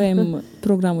că avem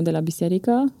programul de la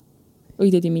biserică, îi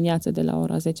de dimineață de la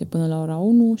ora 10 până la ora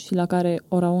 1 și la care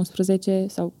ora 11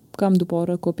 sau cam după o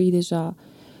oră copiii deja,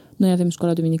 noi avem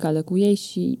școala duminicală cu ei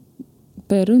și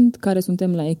pe rând care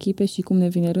suntem la echipe și cum ne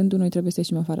vine rândul, noi trebuie să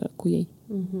ieșim afară cu ei.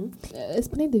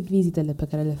 Spune de vizitele pe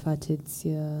care le faceți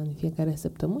în fiecare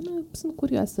săptămână. Sunt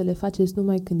curioasă, le faceți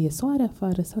numai când e soare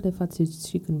afară sau le faceți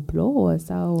și când plouă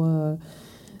sau...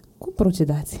 Cum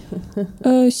procedați?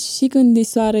 Și când e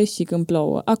soare și când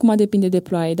plouă. Acum depinde de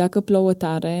ploaie. Dacă plouă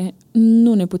tare,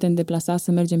 nu ne putem deplasa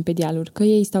să mergem pe dealuri, că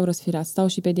ei stau răsfirați. Stau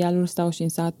și pe dealuri, stau și în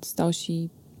sat, stau și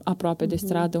aproape de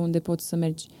stradă unde poți să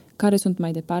mergi. Care sunt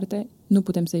mai departe, nu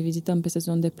putem să-i vizităm pe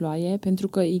sezon de ploaie, pentru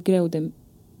că e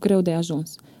greu de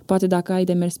ajuns. Poate dacă ai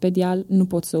de mers pe deal, nu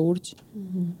poți să urci.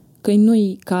 Că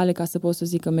nu-i cale ca să poți să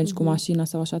zic că mergi cu mașina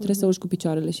sau așa, trebuie să urci cu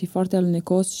picioarele și foarte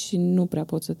alunecos și nu prea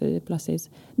poți să te deplasezi.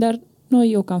 Dar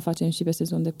noi o cam facem și pe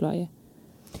sezon de ploaie.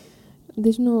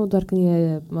 Deci nu doar când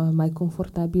e mai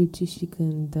confortabil, ci și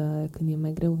când e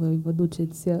mai greu, vă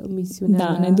duceți misiunea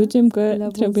Da, ne ducem că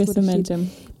trebuie să sfârșit. mergem.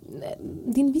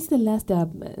 Din vizitele astea,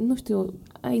 nu știu,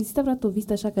 a existat vreodată o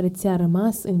vizită așa care ți-a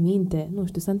rămas în minte? Nu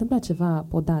știu, s-a întâmplat ceva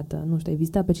odată, nu știu, ai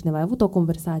vizitat pe cineva, ai avut o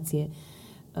conversație.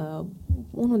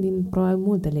 Unul din probabil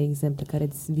multele exemple care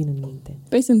îți vin în minte.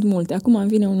 Păi sunt multe. Acum îmi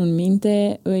vine unul în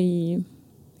minte,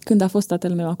 când a fost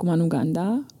tatăl meu acum în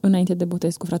Uganda, înainte de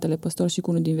botez cu fratele păstor și cu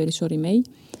unul din verișorii mei,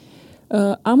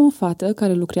 am o fată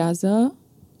care lucrează,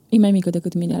 e mai mică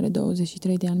decât mine, are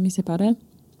 23 de ani, mi se pare,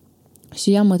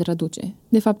 și ea mă traduce.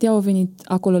 De fapt, ea a venit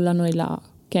acolo la noi la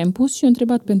campus și a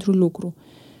întrebat pentru lucru.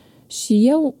 Și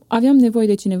eu aveam nevoie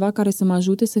de cineva care să mă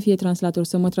ajute să fie translator,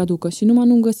 să mă traducă și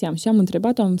nu găseam. Și am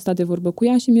întrebat, am stat de vorbă cu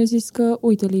ea și mi-a zis că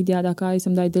uite Lidia, dacă ai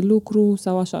să-mi dai de lucru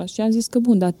sau așa. Și am zis că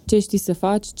bun, dar ce știi să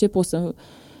faci, ce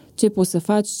poți să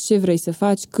faci, ce vrei să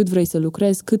faci, cât vrei să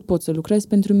lucrezi, cât poți să lucrezi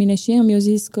pentru mine. Și ea mi-a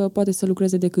zis că poate să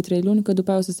lucreze decât 3 luni, că după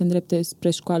aia o să se îndrepte spre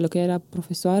școală, că era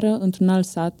profesoară într-un alt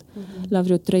sat, la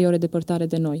vreo 3 ore departare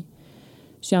de noi.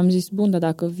 Și am zis, bun, dar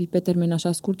dacă vii pe termen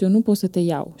așa scurt, eu nu pot să te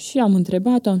iau. Și am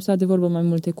întrebat-o, am stat de vorbă mai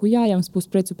multe cu ea, i-am spus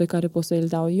prețul pe care pot să îl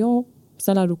dau eu,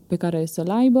 salariul pe care să-l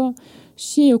aibă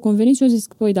și eu convenit și eu zis,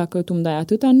 păi dacă tu îmi dai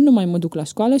atâta, nu mai mă duc la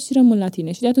școală și rămân la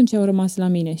tine. Și de atunci au rămas la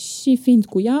mine. Și fiind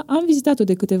cu ea, am vizitat-o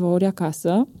de câteva ori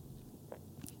acasă,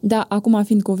 dar acum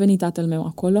fiind convenit tatăl meu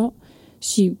acolo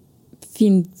și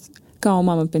fiind ca o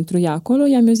mamă pentru ea acolo,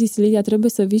 ea mi-a zis, Lidia, trebuie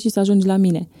să vii și să ajungi la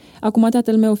mine. Acum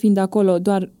tatăl meu fiind acolo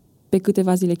doar pe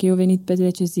câteva zile, că eu venit pe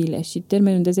 10 zile și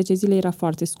termenul de 10 zile era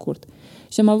foarte scurt.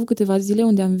 Și am avut câteva zile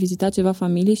unde am vizitat ceva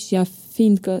familii și ea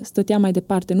fiind că stătea mai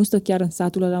departe, nu stă chiar în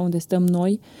satul ăla unde stăm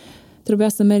noi, trebuia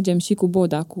să mergem și cu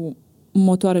boda, cu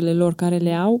motoarele lor care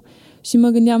le au și mă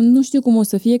gândeam, nu știu cum o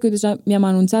să fie, că deja mi-am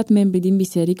anunțat membrii din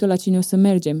biserică la cine o să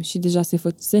mergem și deja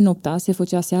se nopta, se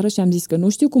făcea seară și am zis că nu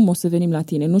știu cum o să venim la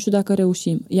tine, nu știu dacă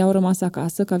reușim. Ea au rămas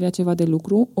acasă, că avea ceva de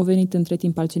lucru, o venit între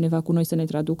timp altcineva cu noi să ne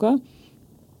traducă.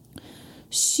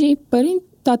 Și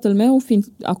tatăl meu, fiind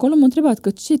acolo, m-a întrebat că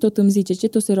ce tot îmi zice, ce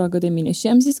tot se roagă de mine. Și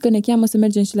am zis că ne cheamă să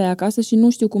mergem și la ea acasă și nu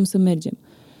știu cum să mergem.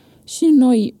 Și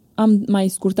noi am mai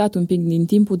scurtat un pic din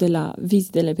timpul de la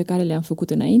vizitele pe care le-am făcut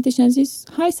înainte și am zis,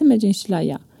 hai să mergem și la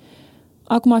ea.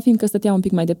 Acum, fiindcă stătea un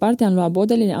pic mai departe, am luat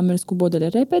bodele, am mers cu bodele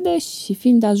repede și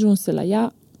fiind ajunsă la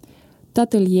ea,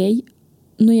 tatăl ei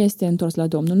nu este întors la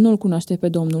Domnul, nu-L cunoaște pe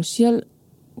Domnul și el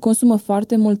consumă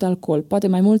foarte mult alcool, poate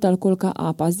mai mult alcool ca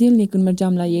apa. Zilnic când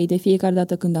mergeam la ei, de fiecare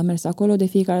dată când am mers acolo, de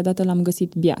fiecare dată l-am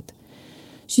găsit beat.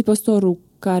 Și păstorul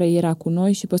care era cu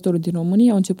noi și păstorul din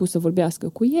România au început să vorbească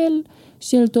cu el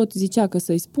și el tot zicea că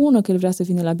să-i spună că el vrea să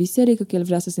vină la biserică, că el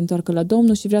vrea să se întoarcă la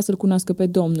Domnul și vrea să-L cunoască pe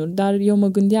Domnul. Dar eu mă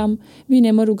gândeam,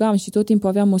 bine, mă rugam și tot timpul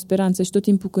aveam o speranță și tot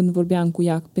timpul când vorbeam cu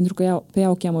ea, pentru că pe ea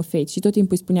o cheamă Faith și tot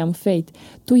timpul îi spuneam, Faith,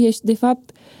 tu ești de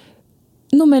fapt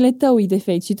numele tău e de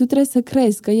Faith și tu trebuie să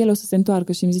crezi că el o să se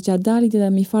întoarcă. Și îmi zicea, da, Lidia, dar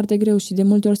mi-e foarte greu și de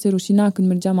multe ori se rușina când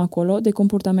mergeam acolo de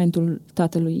comportamentul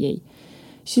tatălui ei.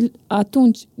 Și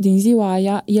atunci, din ziua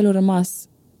aia, el a rămas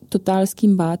total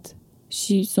schimbat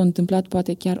și s-a întâmplat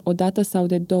poate chiar o dată sau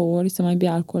de 2 ori să mai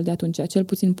bea alcool de atunci. Cel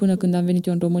puțin până când am venit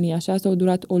eu în România. Și asta a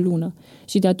durat o lună.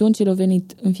 Și de atunci el a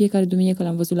venit în fiecare duminică,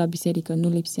 l-am văzut la biserică, nu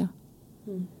lipsea.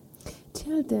 Ce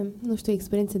alte, nu știu,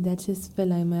 experiențe de acest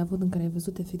fel ai mai avut în care ai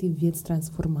văzut efectiv vieți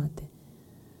transformate,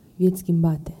 vieți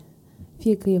schimbate?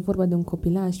 Fie că e vorba de un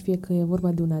copilaș, fie că e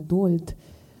vorba de un adult.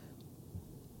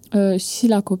 Și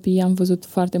la copii am văzut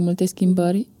foarte multe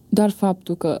schimbări, doar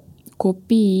faptul că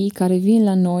copiii care vin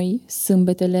la noi,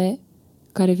 sâmbetele,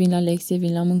 care vin la lecție,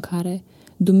 vin la mâncare,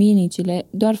 duminicile,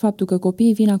 doar faptul că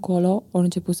copiii vin acolo, au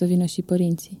început să vină și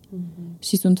părinții.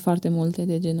 Și sunt foarte multe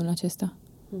de genul acesta.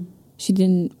 Și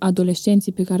din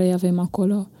adolescenții pe care îi avem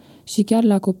acolo. Și chiar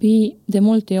la copii, de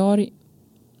multe ori,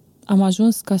 am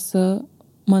ajuns ca să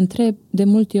mă întreb de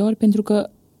multe ori, pentru că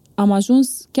am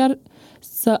ajuns chiar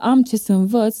să am ce să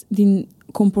învăț din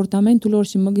comportamentul lor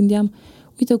și mă gândeam,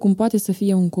 uite cum poate să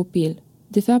fie un copil.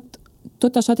 De fapt,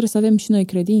 tot așa trebuie să avem și noi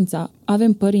credința.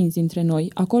 Avem părinți dintre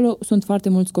noi. Acolo sunt foarte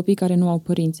mulți copii care nu au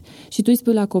părinți. Și tu îi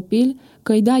spui la copil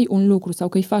că îi dai un lucru sau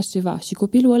că îi faci ceva. Și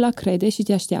copilul ăla crede și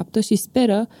te așteaptă și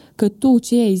speră că tu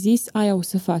ce ai zis, aia o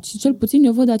să faci. Și cel puțin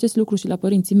eu văd acest lucru și la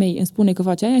părinții mei. Îmi spune că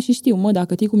face aia și știu,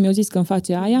 dacă ticul mi-a zis că îmi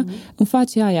face aia, îmi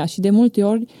face aia. Și de multe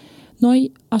ori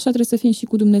noi așa trebuie să fim și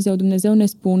cu Dumnezeu. Dumnezeu ne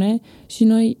spune și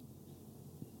noi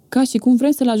ca și cum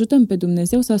vrem să-L ajutăm pe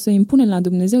Dumnezeu sau să-i impunem la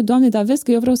Dumnezeu, Doamne, dar vezi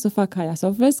că eu vreau să fac aia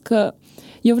sau vezi că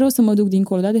eu vreau să mă duc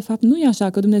dincolo, dar de fapt nu e așa,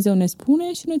 că Dumnezeu ne spune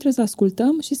și noi trebuie să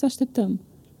ascultăm și să așteptăm.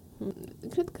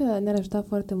 Cred că ne-ar ajuta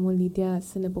foarte mult, Lidia,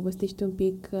 să ne povestești un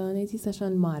pic, ne-ai zis așa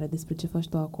în mare despre ce faci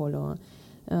tu acolo,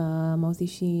 Am auzit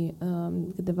și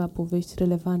câteva povești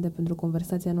relevante pentru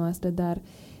conversația noastră, dar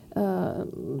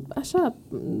așa,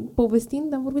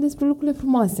 povestind, am vorbit despre lucrurile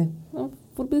frumoase. Am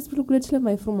vorbit despre lucrurile cele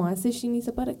mai frumoase și mi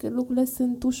se pare că lucrurile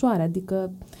sunt ușoare,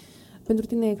 adică pentru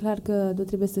tine e clar că tu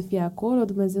trebuie să fii acolo,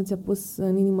 Dumnezeu ți-a pus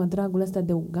în inimă dragul ăsta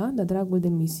de Uganda, dragul de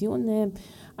misiune,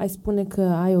 ai spune că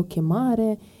ai o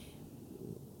chemare,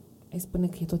 ai spune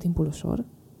că e tot timpul ușor?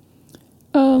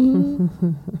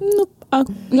 Nu,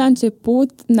 la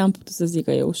început n-am putut să zic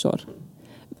că e ușor.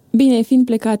 Bine, fiind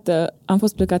plecată, am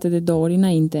fost plecată de 2 ori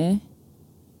înainte,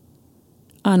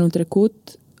 anul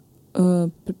trecut,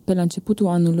 pe la începutul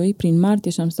anului, prin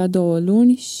martie, și am stat 2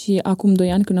 luni și acum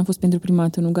 2 ani când am fost pentru prima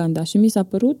dată în Uganda și mi s-a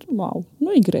părut, wow,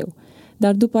 nu e greu.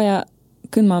 Dar după aia,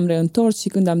 când m-am reîntors și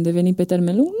când am devenit pe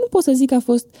termen lung, nu pot să zic că a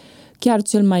fost chiar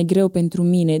cel mai greu pentru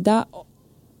mine, dar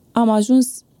am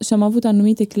ajuns și am avut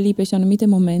anumite clipe și anumite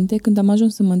momente când am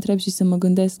ajuns să mă întreb și să mă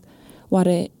gândesc,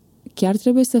 oare chiar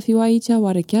trebuie să fiu aici?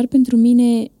 Oare chiar pentru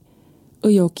mine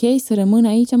e ok să rămân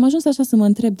aici? Am ajuns așa să mă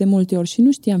întreb de multe ori și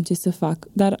nu știam ce să fac.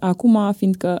 Dar acum,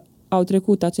 fiindcă au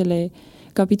trecut acele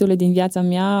capitole din viața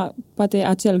mea, poate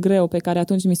acel greu pe care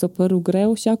atunci mi s-a părut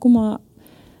greu și acum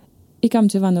e cam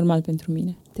ceva normal pentru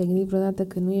mine. Te-ai gândit vreodată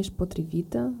că nu ești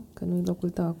potrivită? Că nu e locul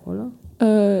tău acolo?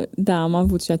 Da, am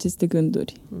avut și aceste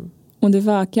gânduri.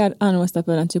 Undeva chiar anul ăsta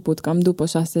pe la început, cam după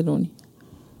 6 luni.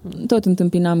 Tot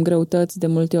întâmpinam greutăți de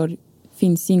multe ori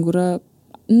fiind singură.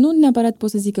 Nu neapărat pot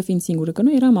să zic că fiind singură, că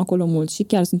noi eram acolo mult și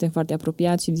chiar suntem foarte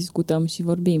apropiați și discutăm și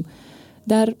vorbim.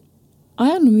 Dar ai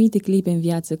anumite clipe în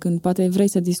viață când poate vrei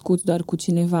să discuți doar cu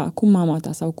cineva, cu mama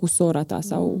ta sau cu sora ta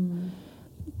sau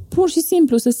pur și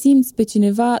simplu să simți pe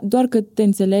cineva doar că te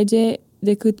înțelege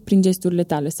decât prin gesturile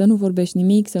tale. Să nu vorbești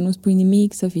nimic, să nu spui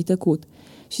nimic, să fii tăcut.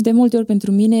 Și de multe ori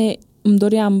pentru mine îmi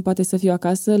doream poate să fiu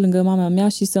acasă lângă mama mea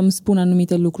și să-mi spun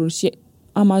anumite lucruri. Și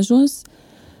am ajuns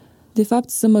de fapt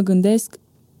să mă gândesc,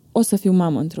 o să fiu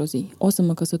mamă într-o zi, o să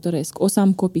mă căsătoresc, o să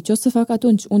am copii, ce o să fac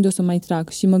atunci, unde o să mai trag?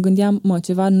 Și mă gândeam,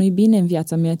 ceva nu-i bine în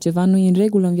viața mea, ceva nu-i în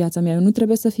regulă în viața mea, eu nu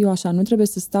trebuie să fiu așa, nu trebuie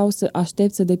să stau să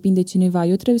aștept să depind de cineva,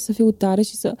 eu trebuie să fiu tare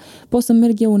și să pot să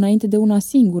merg eu înainte de una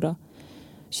singură.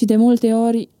 Și de multe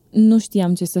ori nu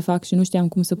știam ce să fac și nu știam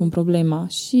cum să pun problema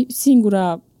și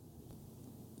singura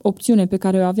opțiune pe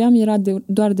care o aveam era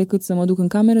doar decât să mă duc în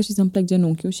cameră și să-mi plec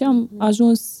genunchiul. Și am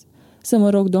ajuns să mă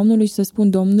rog Domnului și să spun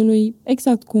Domnului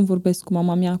exact cum vorbesc cu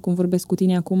mama mea, cum vorbesc cu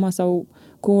tine acum sau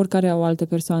cu oricare o altă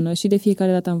persoană și de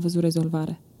fiecare dată am văzut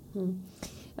rezolvare.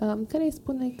 Care îi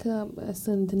spune că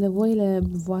sunt nevoile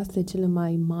voastre cele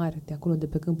mai mari de acolo, de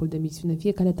pe câmpul de misiune,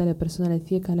 fiecare tale personale,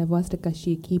 fiecare voastre ca și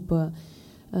echipă,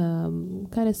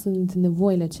 care sunt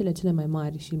nevoile cele mai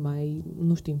mari și mai,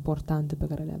 nu știu, importante pe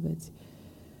care le aveți?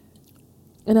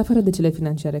 În afară de cele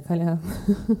financiare, calea...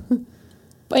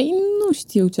 Păi nu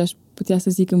știu ce aș putea să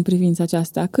zic în privința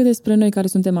aceasta. Cât despre noi care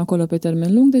suntem acolo pe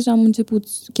termen lung, deja am început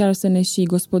chiar să ne și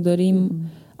gospodărim.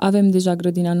 Avem deja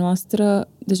grădina noastră,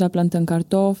 deja plantăm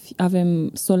cartofi, avem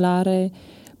solare,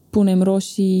 punem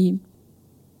roșii,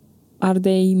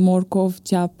 ardei, morcov,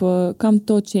 ceapă, cam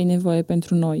tot ce e nevoie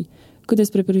pentru noi. Cât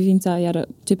despre privința, iar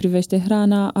ce privește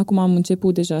hrana, acum am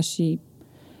început deja și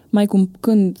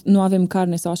când nu avem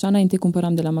carne sau așa, înainte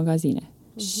cumpăram de la magazine.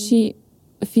 Și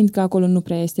fiindcă acolo nu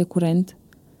prea este curent,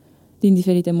 din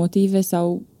diferite motive,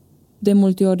 sau de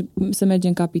multe ori să mergem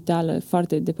în capitală,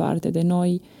 foarte departe de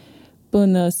noi,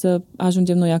 până să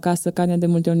ajungem noi acasă, carnea de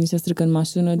multe ori ni se strică în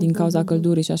mașină din cauza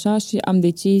căldurii și așa, și am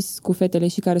decis cu fetele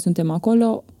și care suntem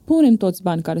acolo, punem toți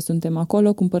bani care suntem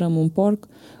acolo, cumpărăm un porc,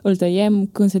 îl tăiem,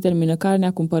 când se termină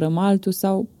carnea, cumpărăm altul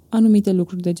sau anumite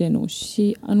lucruri de genul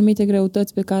și anumite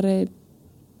greutăți pe care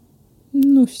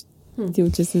nu știu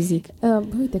ce să zic.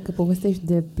 Uite că povestești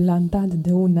de plantat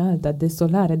de una alta, de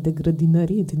solare, de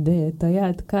grădinărit, de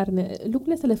tăiat carne.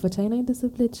 Lucrurile astea le făceai înainte să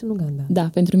pleci în Uganda? Da,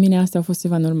 pentru mine astea au fost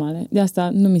ceva normale. De asta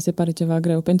nu mi se pare ceva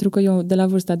greu, pentru că eu de la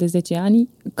vârsta de 10 ani,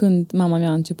 când mama mea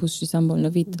a început și s-a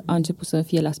îmbolnăvit, a început să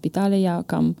fie la spitale, ea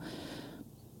cam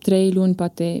 3 luni,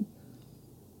 poate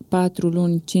 4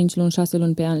 luni, 5 luni, 6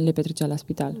 luni pe an le petrecea la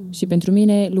spital. Și pentru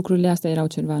mine lucrurile astea erau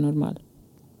ceva normal.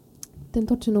 Te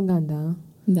întorci în Uganda?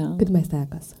 Da. Cât mai stai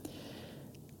acasă?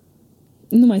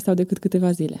 Nu mai stau decât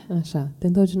câteva zile. Așa. Te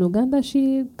întorci în Uganda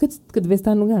și cât vei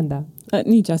sta în Uganda?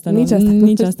 Nici asta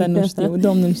nu știu.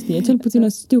 Domnul știe. Cel puțin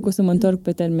știu că o să mă întorc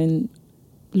pe termen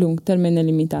lung, termen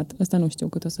nelimitat. Asta nu știu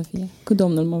cât o să fie. Cât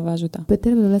Domnul mă va ajuta. Pe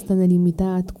termenul ăsta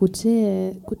nelimitat, cu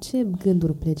ce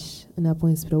gânduri pleci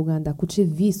înapoi spre Uganda? Cu ce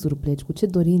visuri pleci? Cu ce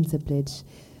dorințe pleci?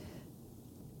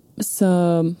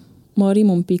 Să mărim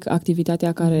un pic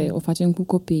activitatea care o facem cu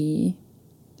copiii.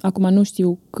 Acum nu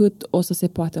știu cât o să se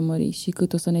poată mări și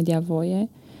cât o să ne dea voie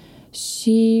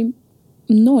și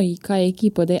noi, ca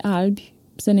echipă de albi,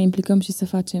 să ne implicăm și să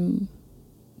facem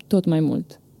tot mai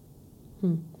mult.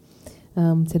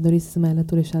 Ți-ai dorit să se mai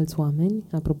alăture și alți oameni?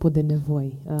 Apropo de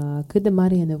nevoi, cât de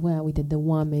mare e nevoia, uite, de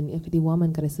oameni, efectiv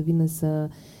oameni care să vină să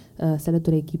se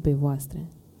alăture echipei voastre?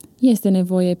 Este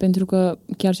nevoie, pentru că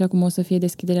chiar și acum o să fie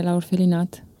deschidere la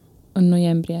orfelinat în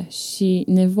noiembrie și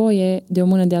nevoie de o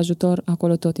mână de ajutor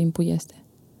acolo tot timpul este.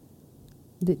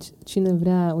 Deci, cine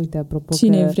vrea, uite, apropo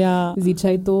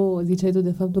ziceai tu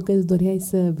de faptul că îți doreai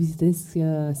să vizitezi,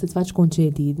 să-ți faci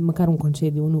concedii, măcar un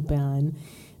concediu, unul pe an.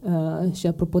 Și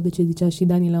apropo de ce zicea și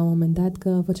Dani la un moment dat,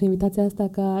 că făcea invitația asta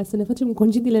ca să ne facem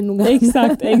concediile în Uganda.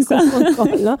 Exact.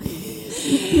 Acolo.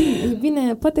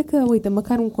 Bine, poate că, uite,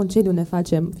 măcar un concediu ne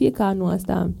facem, fie că anul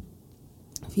ăsta,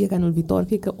 fie că anul viitor,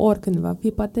 fie că oricând va fi,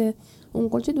 poate un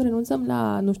concediu, renunțăm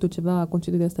la, nu știu, ceva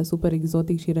concediu de ăsta super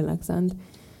exotic și relaxant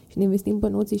și ne investim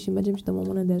bănuții și mergem și dăm o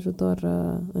mână de ajutor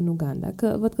în Uganda.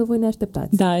 Că văd că voi ne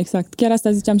așteptați. Da, exact. Chiar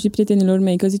asta ziceam și prietenilor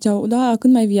mei, că ziceau, da,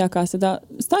 când mai vii acasă? Dar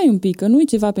stai un pic, că nu e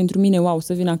ceva pentru mine, wow,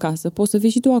 să vin acasă. Poți să vii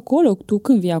și tu acolo? Tu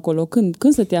când vii acolo? Când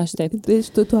să te aștept? Deci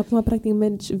tu acum practic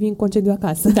vii în concediu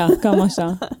acasă. Da, cam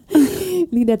așa.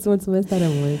 Lidia, îți mulțumesc tare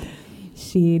mult.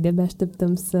 Și de-abia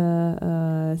așteptăm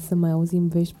să mai auzim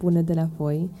vești bune de la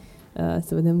voi.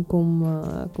 Să vedem cum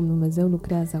Dumnezeu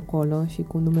lucrează acolo și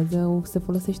cum Dumnezeu se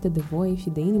folosește de voi și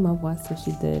de inima voastră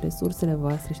și de resursele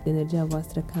voastre și de energia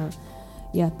voastră ca,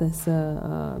 iată,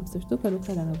 să știu că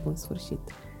lucrarea la bun sfârșit.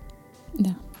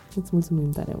 Da. Îți mulțumim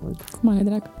tare mult. Cu mare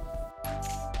drag.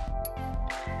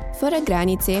 Fără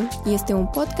Granițe este un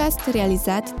podcast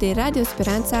realizat de Radio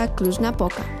Speranța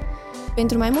Cluj-Napoca.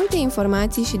 Pentru mai multe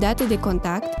informații și date de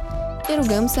contact, te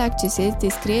rugăm să accesezi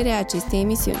descrierea acestei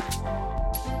emisiuni.